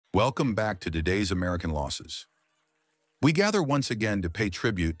Welcome back to today's American Losses. We gather once again to pay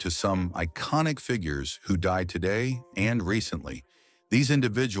tribute to some iconic figures who died today and recently. These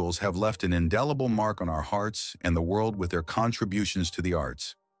individuals have left an indelible mark on our hearts and the world with their contributions to the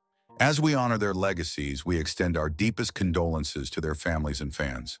arts. As we honor their legacies, we extend our deepest condolences to their families and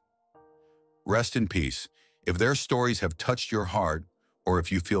fans. Rest in peace. If their stories have touched your heart, or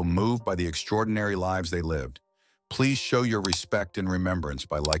if you feel moved by the extraordinary lives they lived, please show your respect and remembrance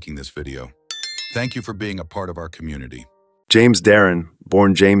by liking this video. Thank you for being a part of our community. James Darren,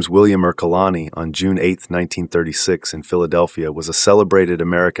 born James William Ercolani on June 8, 1936 in Philadelphia, was a celebrated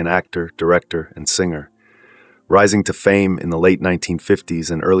American actor, director, and singer. Rising to fame in the late 1950s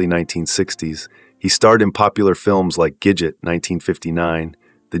and early 1960s, he starred in popular films like Gidget, 1959,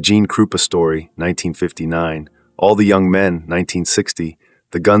 The Gene Krupa Story, 1959, All the Young Men, 1960,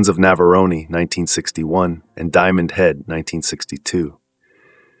 The Guns of Navarone, 1961, and Diamond Head, 1962.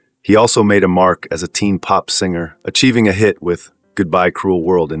 He also made a mark as a teen pop singer, achieving a hit with Goodbye Cruel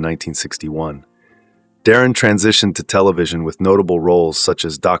World in 1961. Darren transitioned to television with notable roles such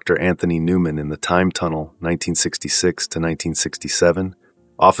as Dr. Anthony Newman in The Time Tunnel, 1966 to 1967,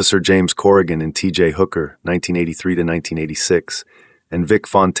 Officer James Corrigan in T.J. Hooker, 1983 to 1986, and Vic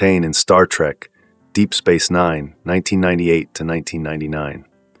Fontaine in Star Trek, Deep Space Nine, 1998 to 1999.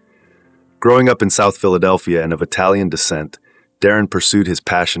 Growing up in South Philadelphia and of Italian descent, Darren pursued his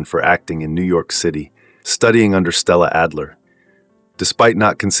passion for acting in New York City, studying under Stella Adler. Despite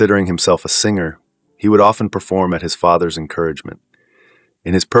not considering himself a singer, he would often perform at his father's encouragement.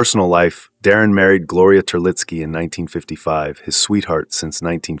 In his personal life, Darren married Gloria Terlitsky in 1955, his sweetheart since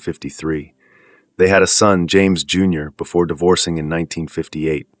 1953. They had a son, James Jr., before divorcing in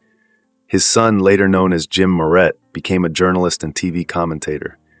 1958. His son, later known as Jim Moret, became a journalist and TV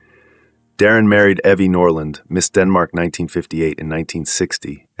commentator. Darren married Evie Norland, Miss Denmark 1958 and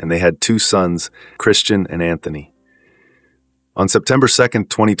 1960, and they had two sons, Christian and Anthony. On September 2nd,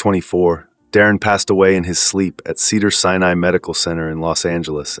 2024, Darren passed away in his sleep at Cedars-Sinai Medical Center in Los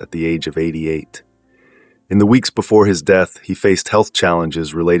Angeles at the age of 88. In the weeks before his death, he faced health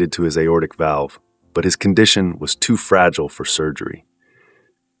challenges related to his aortic valve, but his condition was too fragile for surgery.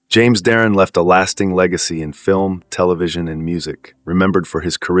 James Darren left a lasting legacy in film, television, and music, remembered for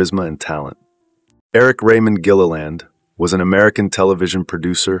his charisma and talent. Eric Raymond Gilliland was an American television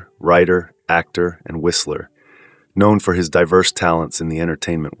producer, writer, actor, and whistler, known for his diverse talents in the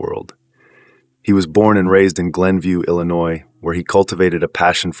entertainment world. He was born and raised in Glenview, Illinois, where he cultivated a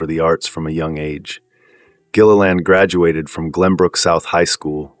passion for the arts from a young age. Gilliland graduated from Glenbrook South High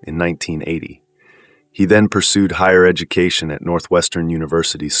School in 1980. He then pursued higher education at Northwestern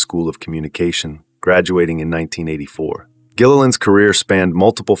University's School of Communication, graduating in 1984. Gilliland's career spanned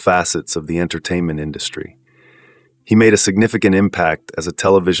multiple facets of the entertainment industry. He made a significant impact as a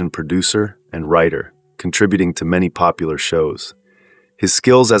television producer and writer, contributing to many popular shows. His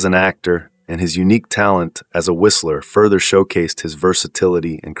skills as an actor and his unique talent as a whistler further showcased his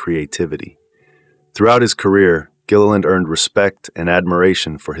versatility and creativity. Throughout his career, Gilliland earned respect and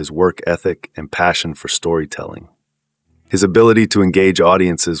admiration for his work ethic and passion for storytelling. His ability to engage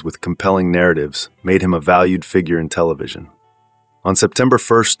audiences with compelling narratives made him a valued figure in television. On September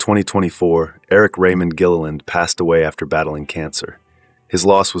 1st, 2024, Eric Raymond Gilliland passed away after battling cancer. His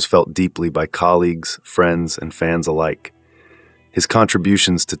loss was felt deeply by colleagues, friends, and fans alike. His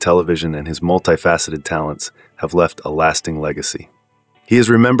contributions to television and his multifaceted talents have left a lasting legacy. He is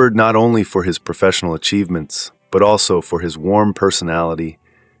remembered not only for his professional achievements, but also for his warm personality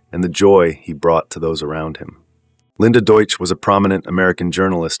and the joy he brought to those around him. Linda Deutsch was a prominent American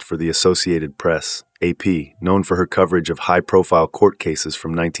journalist for the Associated Press, AP, known for her coverage of high-profile court cases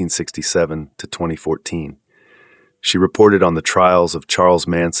from 1967 to 2014. She reported on the trials of Charles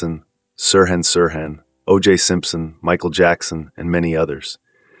Manson, Sirhan Sirhan, O.J. Simpson, Michael Jackson, and many others.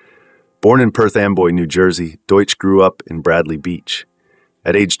 Born in Perth Amboy, New Jersey, Deutsch grew up in Bradley Beach.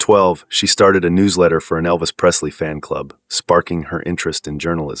 At age 12, she started a newsletter for an Elvis Presley fan club, sparking her interest in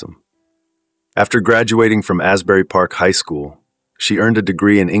journalism. After graduating from Asbury Park High School, she earned a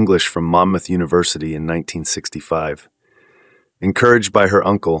degree in English from Monmouth University in 1965. Encouraged by her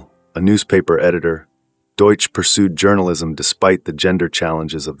uncle, a newspaper editor, Deutsch pursued journalism despite the gender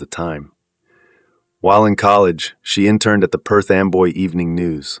challenges of the time. While in college, she interned at the Perth Amboy Evening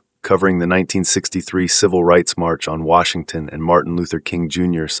News, covering the 1963 Civil Rights March on Washington and Martin Luther King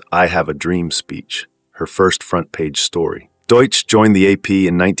Jr.'s I Have a Dream speech, her first front-page story. Deutsch joined the AP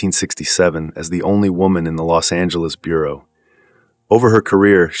in 1967 as the only woman in the Los Angeles bureau. Over her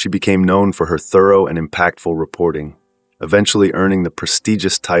career, she became known for her thorough and impactful reporting, eventually earning the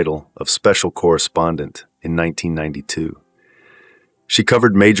prestigious title of Special Correspondent in 1992. She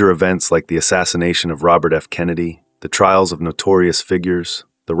covered major events like the assassination of Robert F. Kennedy, the trials of notorious figures,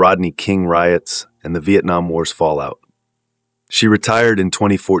 the Rodney King riots, and the Vietnam War's fallout. She retired in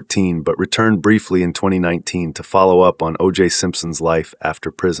 2014 but returned briefly in 2019 to follow up on O.J. Simpson's life after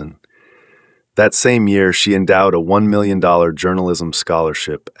prison. That same year, she endowed a $1 million journalism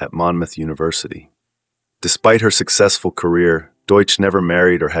scholarship at Monmouth University. Despite her successful career, Deutsch never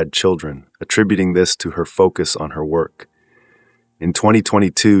married or had children, attributing this to her focus on her work. In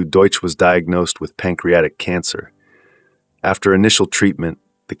 2022, Deutsch was diagnosed with pancreatic cancer. After initial treatment,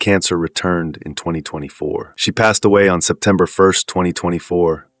 the cancer returned in 2024. She passed away on September 1,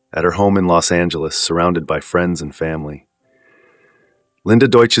 2024, at her home in Los Angeles, surrounded by friends and family. Linda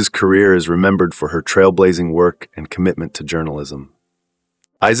Deutsch's career is remembered for her trailblazing work and commitment to journalism.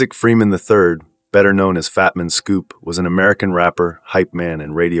 Isaac Freeman III, better known as Fatman Scoop, was an American rapper, hype man,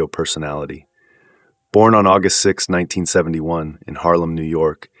 and radio personality. Born on August 6, 1971, in Harlem, New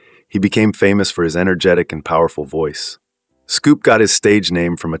York, he became famous for his energetic and powerful voice. Scoop got his stage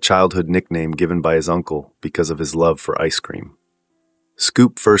name from a childhood nickname given by his uncle because of his love for ice cream.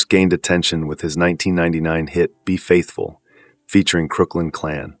 Scoop first gained attention with his 1999 hit Be Faithful, featuring Crooklyn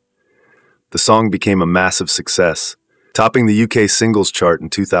Clan. The song became a massive success, topping the UK singles chart in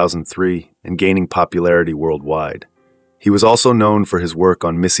 2003 and gaining popularity worldwide. He was also known for his work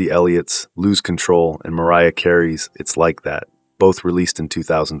on Missy Elliott's Lose Control and Mariah Carey's It's Like That, both released in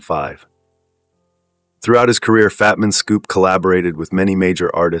 2005. Throughout his career, Fatman Scoop collaborated with many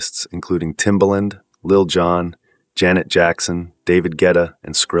major artists, including Timbaland, Lil Jon, Janet Jackson, David Guetta,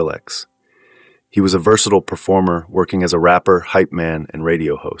 and Skrillex. He was a versatile performer, working as a rapper, hype man, and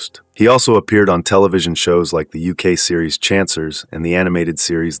radio host. He also appeared on television shows like the UK series Chancers and the animated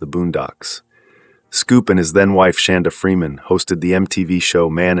series The Boondocks. Scoop and his then-wife Shanda Freeman hosted the MTV show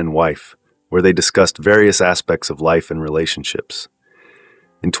Man and Wife, where they discussed various aspects of life and relationships.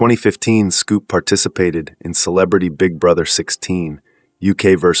 In 2015, Scoop participated in Celebrity Big Brother 16,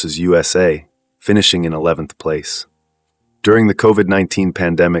 UK vs. USA, finishing in 11th place. During the COVID-19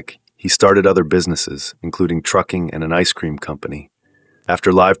 pandemic, he started other businesses, including trucking and an ice cream company.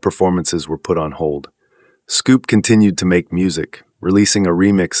 After live performances were put on hold, Scoop continued to make music, releasing a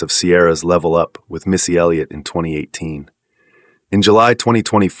remix of Sierra's Level Up with Missy Elliott in 2018. In July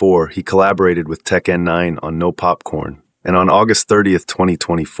 2024, he collaborated with Tech N9 on No Popcorn, and on August 30th,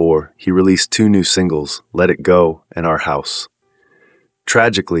 2024, he released two new singles, Let It Go and Our House.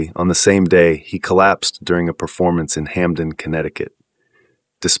 Tragically, on the same day, he collapsed during a performance in Hamden, Connecticut.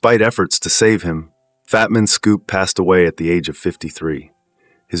 Despite efforts to save him, Fatman Scoop passed away at the age of 53.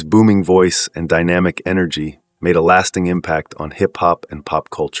 His booming voice and dynamic energy made a lasting impact on hip-hop and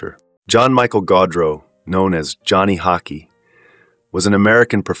pop culture. John Michael Gaudreau, known as Johnny Hockey, was an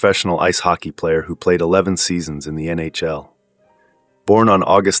American professional ice hockey player who played 11 seasons in the NHL. Born on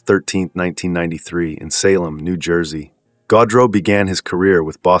August 13, 1993, in Salem, New Jersey, Gaudreau began his career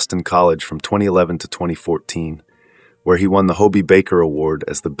with Boston College from 2011 to 2014, where he won the Hobey Baker Award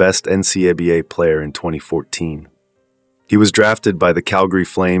as the best NCAA player in 2014. He was drafted by the Calgary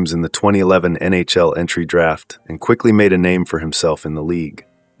Flames in the 2011 NHL entry draft and quickly made a name for himself in the league.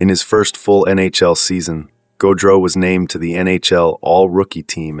 In his first full NHL season, Gaudreau was named to the NHL All-Rookie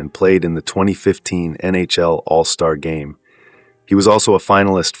team and played in the 2015 NHL All-Star Game. He was also a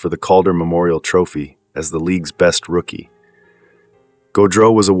finalist for the Calder Memorial Trophy as the league's best rookie.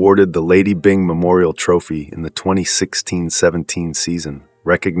 Gaudreau was awarded the Lady Byng Memorial Trophy in the 2016-17 season,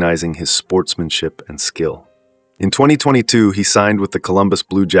 recognizing his sportsmanship and skill. In 2022, he signed with the Columbus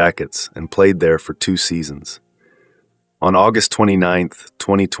Blue Jackets and played there for 2 seasons. On August 29,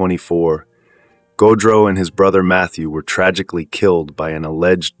 2024, Gaudreau and his brother Matthew were tragically killed by an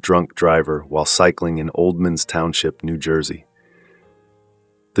alleged drunk driver while cycling in Oldmans Township, New Jersey.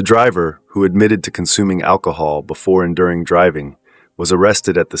 The driver, who admitted to consuming alcohol before and during driving, was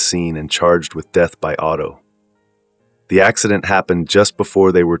arrested at the scene and charged with death by auto. The accident happened just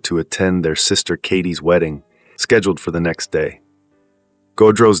before they were to attend their sister Katie's wedding, scheduled for the next day.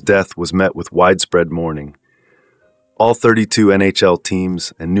 Gaudreau's death was met with widespread mourning. All 32 NHL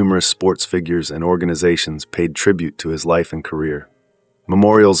teams and numerous sports figures and organizations paid tribute to his life and career.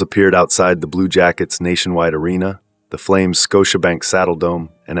 Memorials appeared outside the Blue Jackets' nationwide arena, the Flames' Scotiabank Saddledome,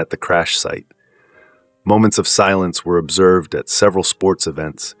 and at the crash site. Moments of silence were observed at several sports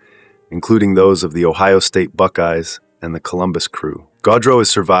events, including those of the Ohio State Buckeyes and the Columbus Crew. Gaudreau is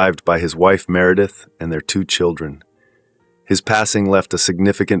survived by his wife Meredith and their 2 children. His passing left a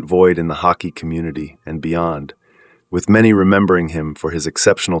significant void in the hockey community and beyond, with many remembering him for his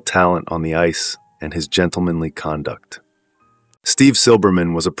exceptional talent on the ice and his gentlemanly conduct. Steve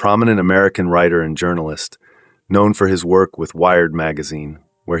Silberman was a prominent American writer and journalist, known for his work with Wired magazine,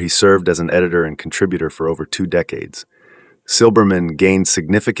 where he served as an editor and contributor for over 2 decades. Silberman gained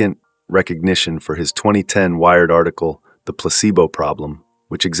significant recognition for his 2010 Wired article, The Placebo Problem,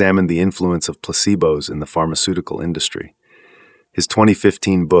 which examined the influence of placebos in the pharmaceutical industry. His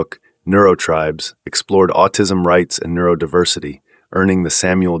 2015 book, Neurotribes, explored autism rights and neurodiversity, earning the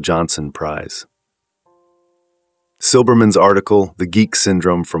Samuel Johnson Prize. Silberman's article, The Geek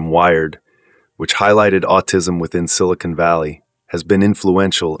Syndrome from Wired, which highlighted autism within Silicon Valley, has been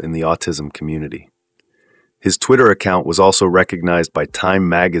influential in the autism community. His Twitter account was also recognized by Time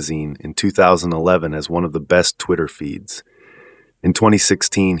magazine in 2011 as one of the best Twitter feeds. In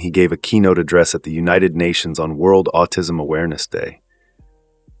 2016, he gave a keynote address at the United Nations on World Autism Awareness Day.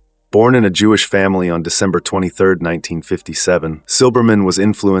 Born in a Jewish family on December 23, 1957, Silberman was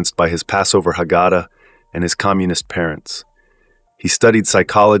influenced by his Passover Haggadah and his communist parents. He studied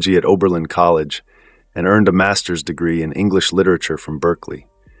psychology at Oberlin College and earned a master's degree in English literature from Berkeley.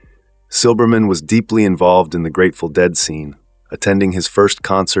 Silberman was deeply involved in the Grateful Dead scene, attending his first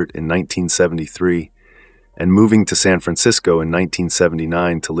concert in 1973 and moving to San Francisco in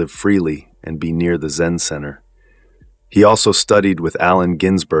 1979 to live freely and be near the Zen Center. He also studied with Allen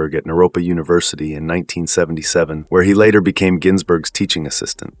Ginsberg at Naropa University in 1977, where he later became Ginsberg's teaching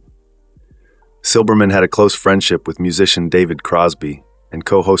assistant. Silberman had a close friendship with musician David Crosby and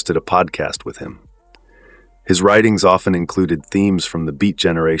co-hosted a podcast with him. His writings often included themes from the Beat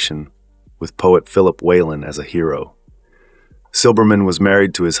Generation, with poet Philip Whalen as a hero. Silberman was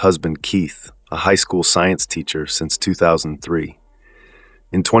married to his husband Keith, a high school science teacher, since 2003.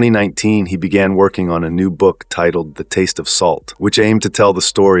 In 2019, he began working on a new book titled The Taste of Salt, which aimed to tell the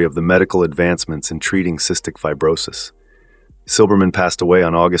story of the medical advancements in treating cystic fibrosis. Silberman passed away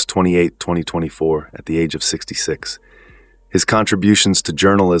on August 28, 2024, at the age of 66. His contributions to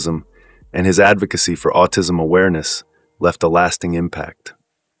journalism and his advocacy for autism awareness left a lasting impact.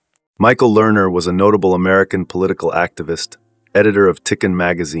 Michael Lerner was a notable American political activist, editor of Tikkun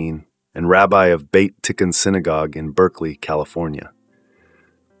magazine, and rabbi of Beit Tikkun Synagogue in Berkeley, California.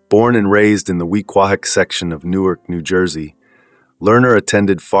 Born and raised in the Wequahic section of Newark, New Jersey, Lerner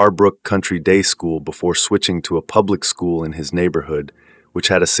attended Farbrook Country Day School before switching to a public school in his neighborhood, which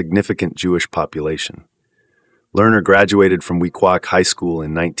had a significant Jewish population. Lerner graduated from Wequahic High School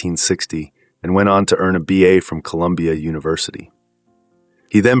in 1960 and went on to earn a BA from Columbia University.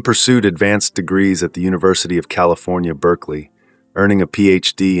 He then pursued advanced degrees at the University of California, Berkeley, earning a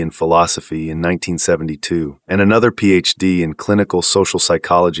PhD in philosophy in 1972 and another PhD in clinical social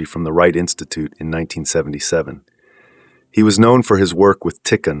psychology from the Wright Institute in 1977. He was known for his work with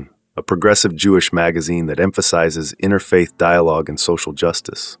Tikkun, a progressive Jewish magazine that emphasizes interfaith dialogue and social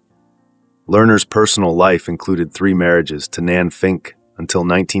justice. Lerner's personal life included 3 marriages to Nan Fink until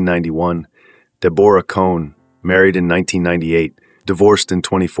 1991, Deborah Cohn, married in 1998, divorced in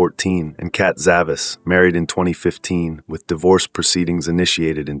 2014, and Kat Zavis, married in 2015, with divorce proceedings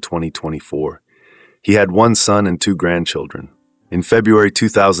initiated in 2024. He had 1 son and 2 grandchildren. In February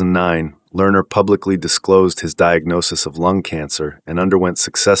 2009, Lerner publicly disclosed his diagnosis of lung cancer and underwent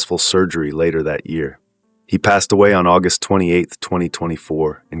successful surgery later that year. He passed away on August 28,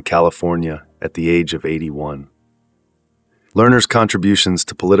 2024, in California at the age of 81. Lerner's contributions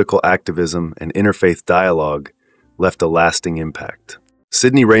to political activism and interfaith dialogue left a lasting impact.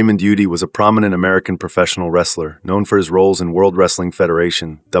 Sidney Raymond Udy was a prominent American professional wrestler known for his roles in World Wrestling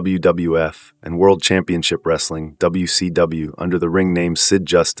Federation, WWF, and World Championship Wrestling, WCW, under the ring names Sid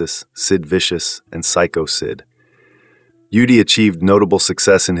Justice, Sid Vicious, and Psycho Sid. Udy achieved notable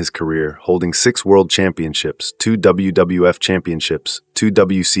success in his career, holding 6 World Championships, 2 WWF Championships, 2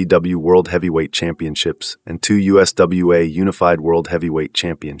 WCW World Heavyweight Championships, and 2 USWA Unified World Heavyweight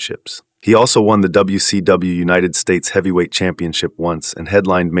Championships. He also won the WCW United States Heavyweight Championship once and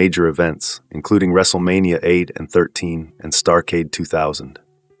headlined major events, including WrestleMania 8 and 13 and Starrcade 2000.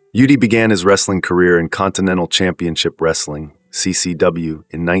 Udy began his wrestling career in Continental Championship Wrestling, CCW,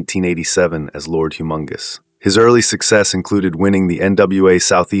 in 1987 as Lord Humongous. His early success included winning the NWA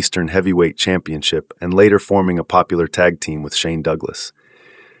Southeastern Heavyweight Championship and later forming a popular tag team with Shane Douglas.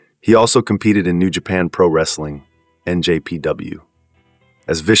 He also competed in New Japan Pro Wrestling, NJPW,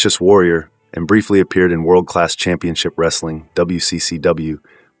 as Vicious Warrior, and briefly appeared in World Class Championship Wrestling, WCCW,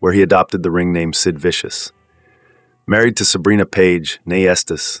 where he adopted the ring name Sid Vicious. Married to Sabrina Page, née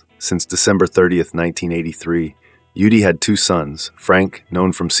Estes, since December 30th, 1983, Udy had 2 sons, Frank,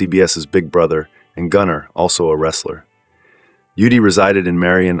 known from CBS's Big Brother, and Gunnar, also a wrestler. Udy resided in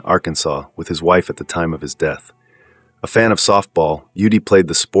Marion, Arkansas, with his wife at the time of his death. A fan of softball, Udy played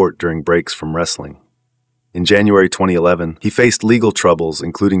the sport during breaks from wrestling. In January 2011, he faced legal troubles,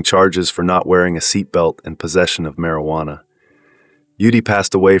 including charges for not wearing a seatbelt and possession of marijuana. Udy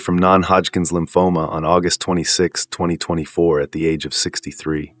passed away from non-Hodgkin's lymphoma on August 26, 2024, at the age of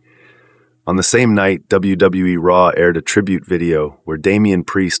 63. On the same night, WWE Raw aired a tribute video where Damian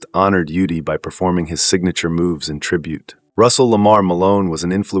Priest honored Udy by performing his signature moves in tribute. Russell Lamar Malone was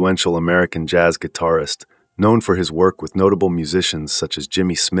an influential American jazz guitarist, known for his work with notable musicians such as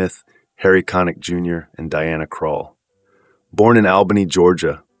Jimmy Smith, Harry Connick Jr., and Diana Krall. Born in Albany,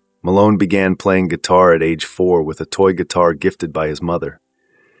 Georgia, Malone began playing guitar at age 4 with a toy guitar gifted by his mother.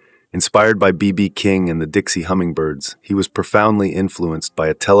 Inspired by B.B. King and the Dixie Hummingbirds, he was profoundly influenced by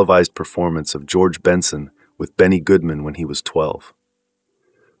a televised performance of George Benson with Benny Goodman when he was 12.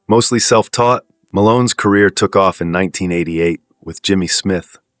 Mostly self-taught, Malone's career took off in 1988 with Jimmy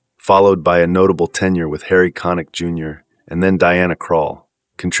Smith, followed by a notable tenure with Harry Connick Jr. and then Diana Krall,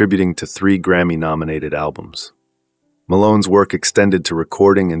 contributing to 3 Grammy-nominated albums. Malone's work extended to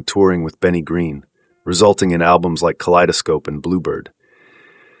recording and touring with Benny Green, resulting in albums like Kaleidoscope and Bluebird.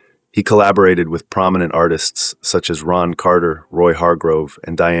 He collaborated with prominent artists such as Ron Carter, Roy Hargrove,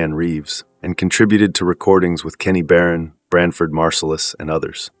 and Diane Reeves, and contributed to recordings with Kenny Barron, Branford Marsalis, and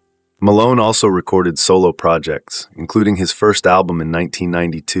others. Malone also recorded solo projects, including his first album in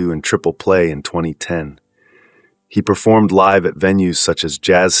 1992 and Triple Play in 2010. He performed live at venues such as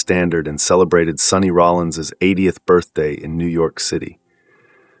Jazz Standard and celebrated Sonny Rollins' 80th birthday in New York City.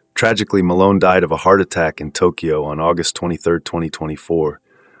 Tragically, Malone died of a heart attack in Tokyo on August 23, 2024,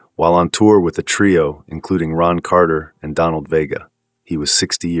 while on tour with a trio including Ron Carter and Donald Vega. He was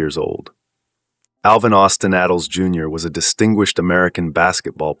 60 years old. Alvin Austin Addles Jr. was a distinguished American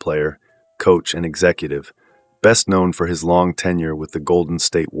basketball player, coach, and executive, best known for his long tenure with the Golden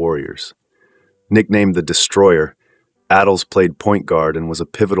State Warriors. Nicknamed the Destroyer, Addles played point guard and was a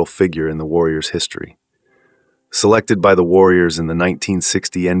pivotal figure in the Warriors' history. Selected by the Warriors in the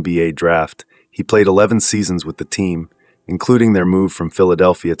 1960 NBA draft, he played 11 seasons with the team, including their move from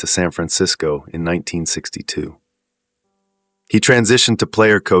Philadelphia to San Francisco in 1962. He transitioned to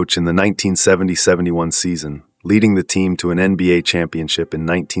player coach in the 1970-71 season, leading the team to an NBA championship in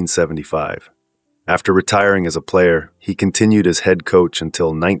 1975. After retiring as a player, he continued as head coach until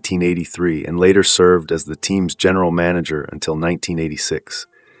 1983 and later served as the team's general manager until 1986.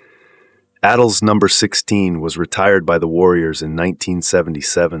 Addles' number 16 was retired by the Warriors in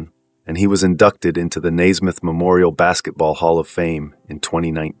 1977, and he was inducted into the Naismith Memorial Basketball Hall of Fame in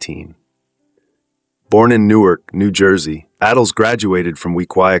 2019. Born in Newark, New Jersey, Addles graduated from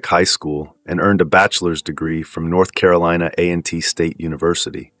Wequiock High School and earned a bachelor's degree from North Carolina A&T State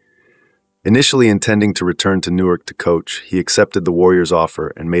University. Initially intending to return to Newark to coach, he accepted the Warriors'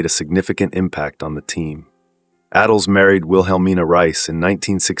 offer and made a significant impact on the team. Addles married Wilhelmina Rice in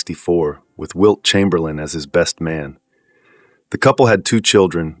 1964, with Wilt Chamberlain as his best man. The couple had 2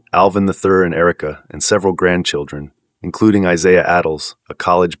 children, Alvin III and Erica, and several grandchildren, including Isaiah Addles, a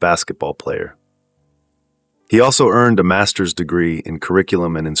college basketball player. He also earned a master's degree in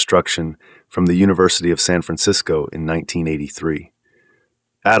curriculum and instruction from the University of San Francisco in 1983.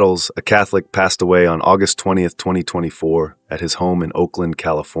 Addles, a Catholic, passed away on August 20, 2024, at his home in Oakland,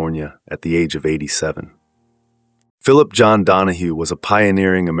 California, at the age of 87. Philip John Donahue was a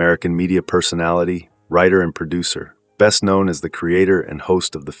pioneering American media personality, writer, and producer, best known as the creator and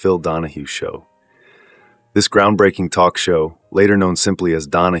host of The Phil Donahue Show. This groundbreaking talk show, later known simply as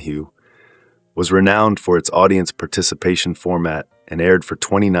Donahue, was renowned for its audience participation format and aired for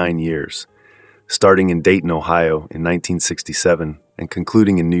 29 years, starting in Dayton, Ohio in 1967 and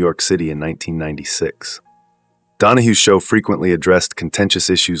concluding in New York City in 1996. Donahue's show frequently addressed contentious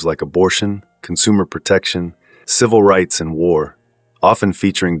issues like abortion, consumer protection, civil rights, and war, often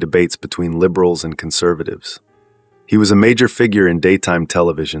featuring debates between liberals and conservatives. He was a major figure in daytime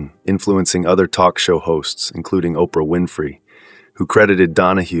television, influencing other talk show hosts, including Oprah Winfrey, who credited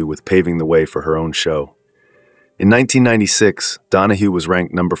Donahue with paving the way for her own show. In 1996, Donahue was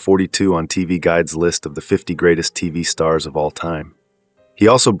ranked number 42 on TV Guide's list of the 50 greatest TV stars of all time. He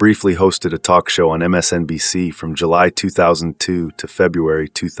also briefly hosted a talk show on MSNBC from July 2002 to February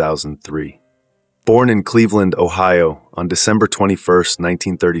 2003. Born in Cleveland, Ohio, on December 21,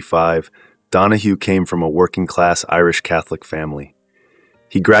 1935, Donahue came from a working-class Irish Catholic family.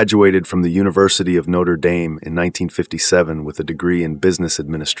 He graduated from the University of Notre Dame in 1957 with a degree in business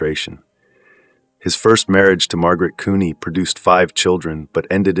administration. His first marriage to Margaret Cooney produced 5 children but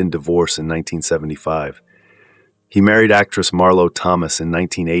ended in divorce in 1975. He married actress Marlo Thomas in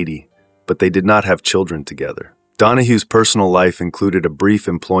 1980, but they did not have children together. Donahue's personal life included a brief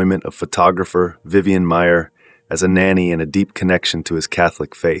employment of photographer Vivian Maier as a nanny and a deep connection to his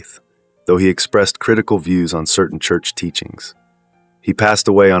Catholic faith, though though he expressed critical views on certain church teachings. He passed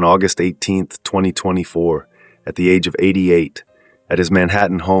away on August 18, 2024, at the age of 88, at his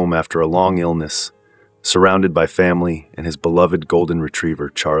Manhattan home after a long illness, surrounded by family and his beloved golden retriever,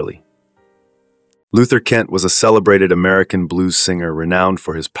 Charlie. Luther Kent was a celebrated American blues singer renowned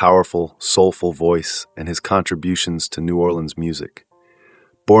for his powerful, soulful voice and his contributions to New Orleans music.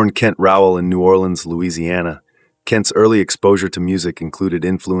 Born Kent Rowell in New Orleans, Louisiana, Kent's early exposure to music included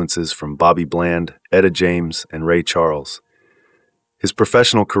influences from Bobby Bland, Etta James, and Ray Charles. His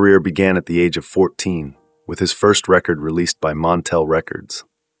professional career began at the age of 14, with his first record released by Montel Records.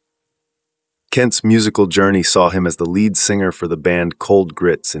 Kent's musical journey saw him as the lead singer for the band Cold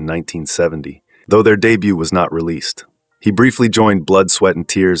Grits in 1970, though their debut was not released. He briefly joined Blood, Sweat, and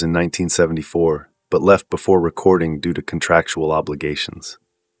Tears in 1974, but left before recording due to contractual obligations.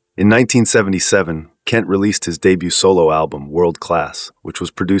 In 1977, Kent released his debut solo album, World Class, which was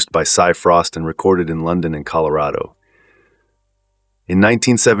produced by Cy Frost and recorded in London and Colorado. In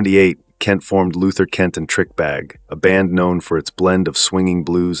 1978, Kent formed Luther Kent and Trick Bag, a band known for its blend of swinging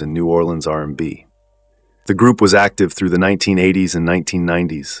blues and New Orleans R&B. The group was active through the 1980s and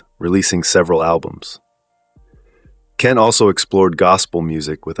 1990s, releasing several albums. Kent also explored gospel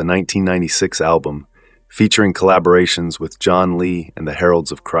music with a 1996 album featuring collaborations with John Lee and the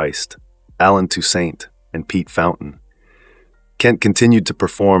Heralds of Christ, Alan Toussaint, and Pete Fountain. Kent continued to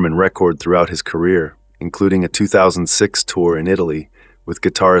perform and record throughout his career, including a 2006 tour in Italy with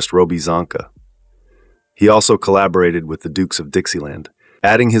guitarist Roby Zonka. He also collaborated with the Dukes of Dixieland,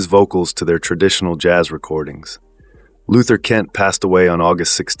 adding his vocals to their traditional jazz recordings. Luther Kent passed away on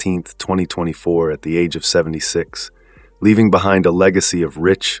August 16, 2024, at the age of 76, leaving behind a legacy of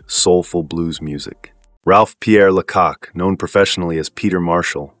rich, soulful blues music. Ralph Pierre Lecoq, known professionally as Peter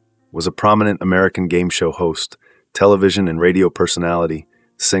Marshall, was a prominent American game show host, television and radio personality,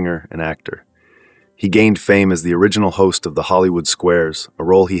 singer, and actor. He gained fame as the original host of the Hollywood Squares, a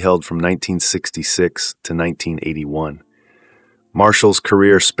role he held from 1966 to 1981. Marshall's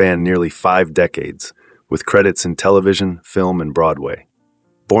career spanned nearly 5 decades, with credits in television, film, and Broadway.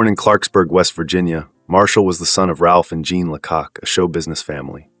 Born in Clarksburg, West Virginia, Marshall was the son of Ralph and Jean Lecoq, a show business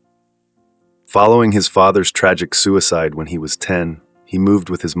family. Following his father's tragic suicide when he was 10, he moved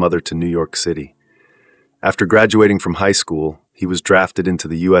with his mother to New York City. After graduating from high school, he was drafted into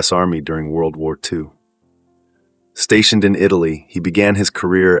the U.S. Army during World War II. Stationed in Italy, he began his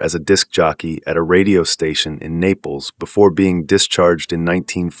career as a disc jockey at a radio station in Naples before being discharged in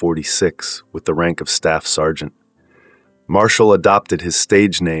 1946 with the rank of staff sergeant. Marshall adopted his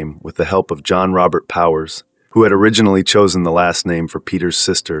stage name with the help of John Robert Powers, who had originally chosen the last name for Peter's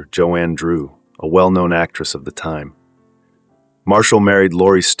sister, Joanne Drew, a well-known actress of the time. Marshall married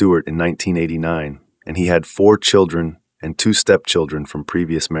Laurie Stewart in 1989, and he had 4 children and 2 stepchildren from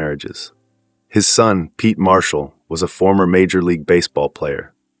previous marriages. His son, Pete Marshall, was a former Major League Baseball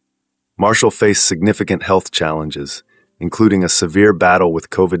player. Marshall faced significant health challenges, including a severe battle with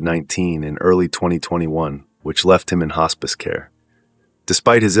COVID-19 in early 2021, which left him in hospice care.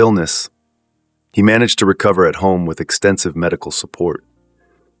 Despite his illness, he managed to recover at home with extensive medical support.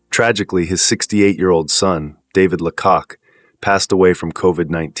 Tragically, his 68-year-old son, David Lecoq, passed away from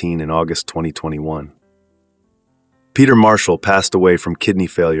COVID-19 in August 2021. Peter Marshall passed away from kidney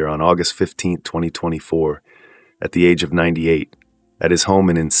failure on August 15, 2024, at the age of 98, at his home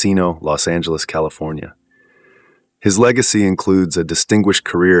in Encino, Los Angeles, California. His legacy includes a distinguished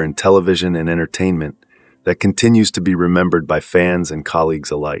career in television and entertainment that continues to be remembered by fans and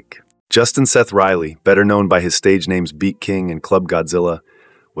colleagues alike. Justin Seth Riley, better known by his stage names Beat King and Club Godzilla,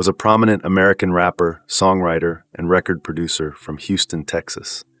 was a prominent American rapper, songwriter, and record producer from Houston,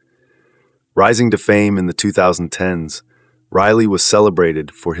 Texas. Rising to fame in the 2010s, Riley was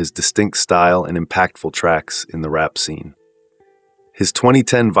celebrated for his distinct style and impactful tracks in the rap scene. His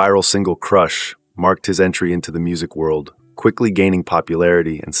 2010 viral single Crush marked his entry into the music world, quickly gaining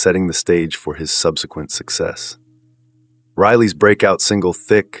popularity and setting the stage for his subsequent success. Riley's breakout single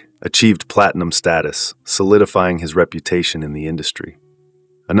Thick achieved platinum status, solidifying his reputation in the industry.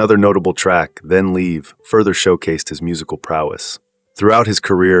 Another notable track, Then Leave, further showcased his musical prowess. Throughout his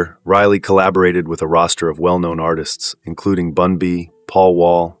career, Riley collaborated with a roster of well-known artists, including Bun B, Paul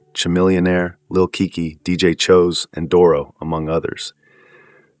Wall, Chamillionaire, Lil Kiki, DJ Chose, and Doro, among others.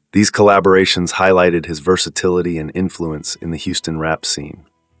 These collaborations highlighted his versatility and influence in the Houston rap scene.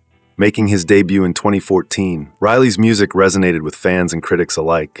 Making his debut in 2014, Riley's music resonated with fans and critics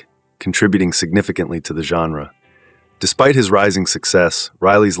alike, contributing significantly to the genre. Despite his rising success,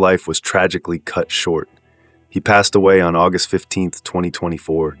 Riley's life was tragically cut short. He passed away on August 15,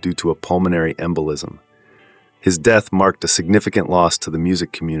 2024, due to a pulmonary embolism. His death marked a significant loss to the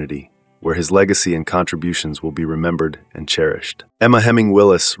music community, where his legacy and contributions will be remembered and cherished. Emma Hemming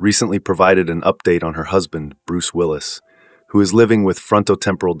Willis recently provided an update on her husband, Bruce Willis, who is living with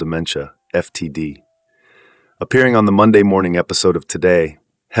frontotemporal dementia, FTD. Appearing on the Monday morning episode of Today,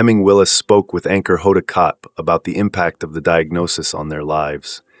 Hemming Willis spoke with anchor Hoda Kotb about the impact of the diagnosis on their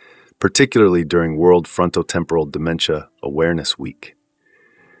lives, particularly during World Frontotemporal Dementia Awareness Week.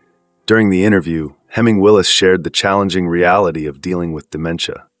 During the interview, Hemming Willis shared the challenging reality of dealing with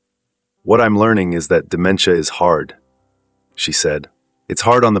dementia. "What I'm learning is that dementia is hard," she said. "It's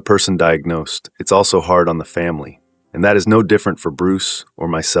hard on the person diagnosed. It's also hard on the family. And that is no different for Bruce or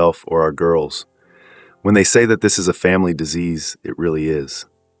myself or our girls. When they say that this is a family disease, it really is."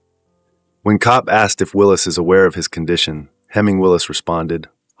 When Kotb asked if Willis is aware of his condition, Hemming Willis responded,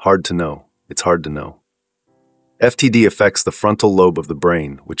 "Hard to know. It's hard to know." FTD affects the frontal lobe of the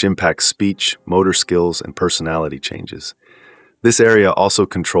brain, which impacts speech, motor skills, and personality changes. This area also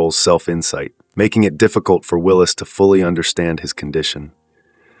controls self-insight, making it difficult for Willis to fully understand his condition.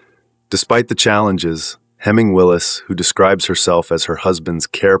 Despite the challenges, Hemming Willis, who describes herself as her husband's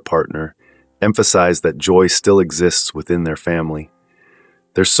care partner, emphasized that joy still exists within their family.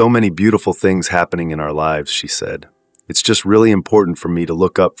 "There's so many beautiful things happening in our lives," she said. "It's just really important for me to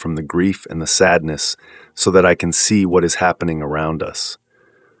look up from the grief and the sadness so that I can see what is happening around us.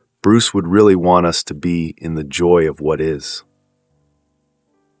 Bruce would really want us to be in the joy of what is."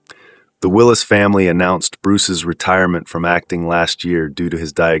 The Willis family announced Bruce's retirement from acting last year due to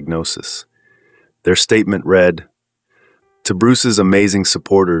his diagnosis. Their statement read, "To Bruce's amazing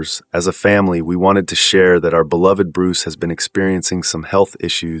supporters, as a family, we wanted to share that our beloved Bruce has been experiencing some health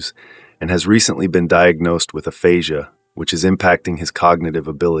issues and has recently been diagnosed with aphasia, which is impacting his cognitive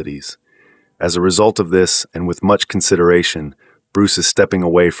abilities. As a result of this, and with much consideration, Bruce is stepping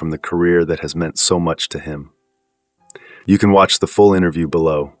away from the career that has meant so much to him." You can watch the full interview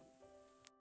below.